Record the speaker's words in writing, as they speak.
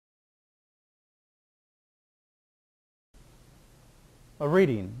A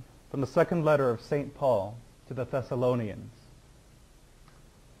reading from the second letter of St. Paul to the Thessalonians.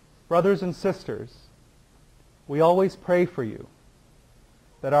 Brothers and sisters, we always pray for you,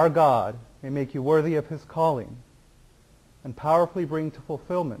 that our God may make you worthy of his calling and powerfully bring to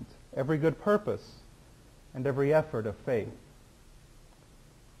fulfillment every good purpose and every effort of faith,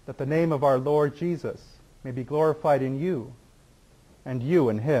 that the name of our Lord Jesus may be glorified in you and you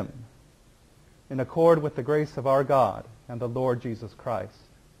in him, in accord with the grace of our God and the Lord Jesus Christ.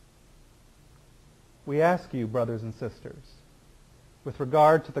 We ask you, brothers and sisters, with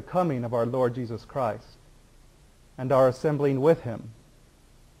regard to the coming of our Lord Jesus Christ and our assembling with him,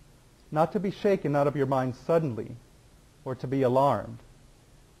 not to be shaken out of your minds suddenly or to be alarmed,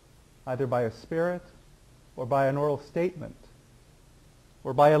 either by a spirit or by an oral statement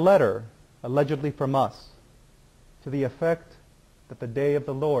or by a letter allegedly from us, to the effect that the day of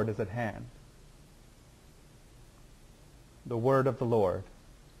the Lord is at hand. The word of the Lord.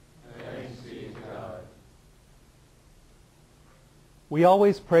 Thanks be to God. We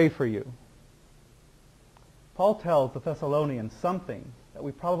always pray for you. Paul tells the Thessalonians something that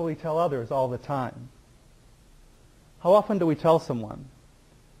we probably tell others all the time. How often do we tell someone,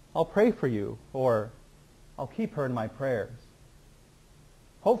 "I'll pray for you," or "I'll keep her in my prayers"?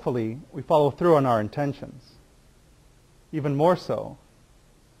 Hopefully, we follow through on our intentions. Even more so,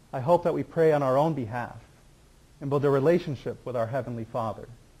 I hope that we pray on our own behalf and build a relationship with our Heavenly Father.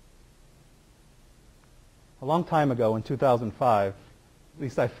 A long time ago, in 2005, at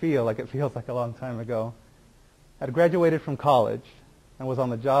least I feel like it feels like a long time ago, I had graduated from college and was on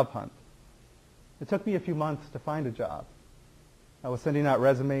the job hunt. It took me a few months to find a job. I was sending out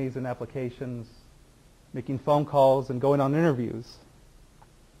resumes and applications, making phone calls and going on interviews.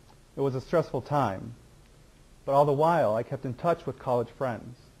 It was a stressful time, but all the while I kept in touch with college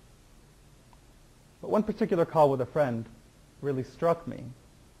friends. But one particular call with a friend really struck me.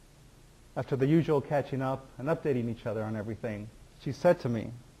 After the usual catching up and updating each other on everything, she said to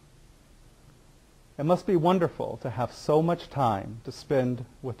me, "It must be wonderful to have so much time to spend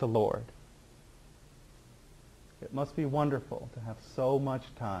with the Lord." It must be wonderful to have so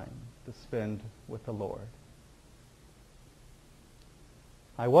much time to spend with the Lord.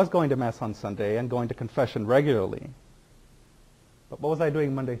 I was going to Mass on Sunday and going to confession regularly. But what was I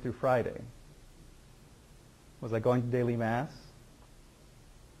doing Monday through Friday? Was I going to daily Mass?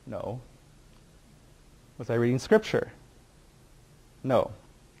 No. Was I reading Scripture? No.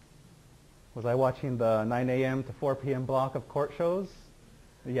 Was I watching the 9 a.m. to 4 p.m. block of court shows?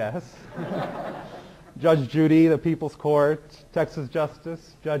 Yes. Judge Judy, the People's Court, Texas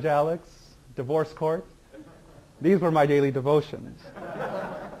Justice, Judge Alex, Divorce Court. These were my daily devotions.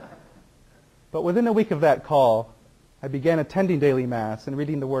 But within a week of that call, I began attending daily Mass and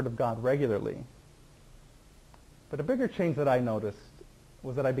reading the Word of God regularly. But a bigger change that I noticed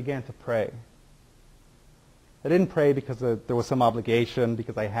was that I began to pray. I didn't pray because there was some obligation,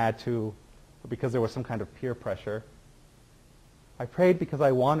 because I had to, or because there was some kind of peer pressure. I prayed because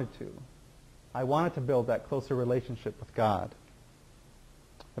I wanted to. I wanted to build that closer relationship with God.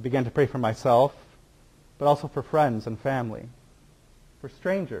 I began to pray for myself, but also for friends and family, for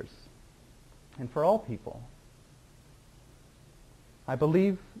strangers, and for all people. I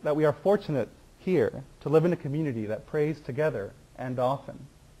believe that we are fortunate here to live in a community that prays together and often.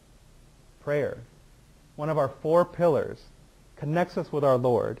 Prayer, one of our 4 pillars, connects us with our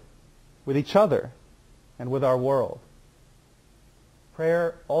Lord, with each other, and with our world.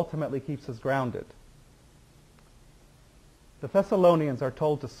 Prayer ultimately keeps us grounded. The Thessalonians are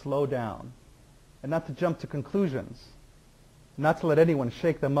told to slow down and not to jump to conclusions, not to let anyone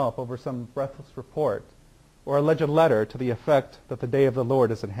shake them up over some breathless report or alleged letter to the effect that the day of the Lord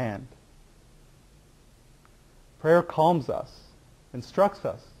is at hand. Prayer calms us, instructs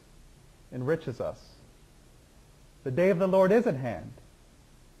us, enriches us. The day of the Lord is at hand.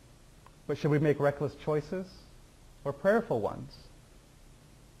 But should we make reckless choices or prayerful ones?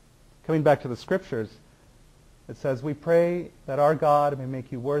 Coming back to the Scriptures, it says, "We pray that our God may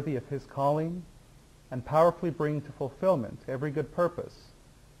make you worthy of his calling and powerfully bring to fulfillment every good purpose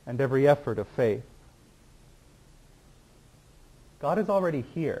and every effort of faith." God is already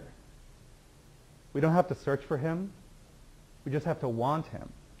here. We don't have to search for him. We just have to want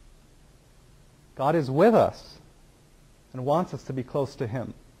him. God is with us and wants us to be close to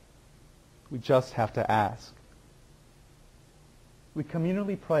him. We just have to ask. We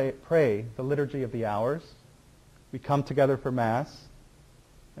communally pray the Liturgy of the Hours. We come together for Mass,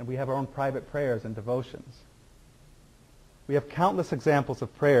 and we have our own private prayers and devotions. We have countless examples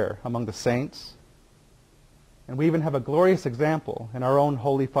of prayer among the saints, and we even have a glorious example in our own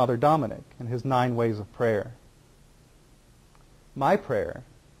Holy Father Dominic and his 9 ways of prayer. My prayer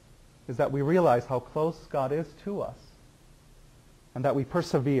is that we realize how close God is to us, and that we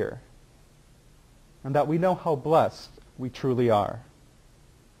persevere, and that we know how blessed we truly are.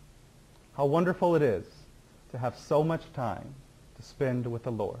 How wonderful it is to have so much time to spend with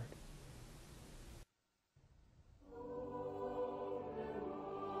the Lord.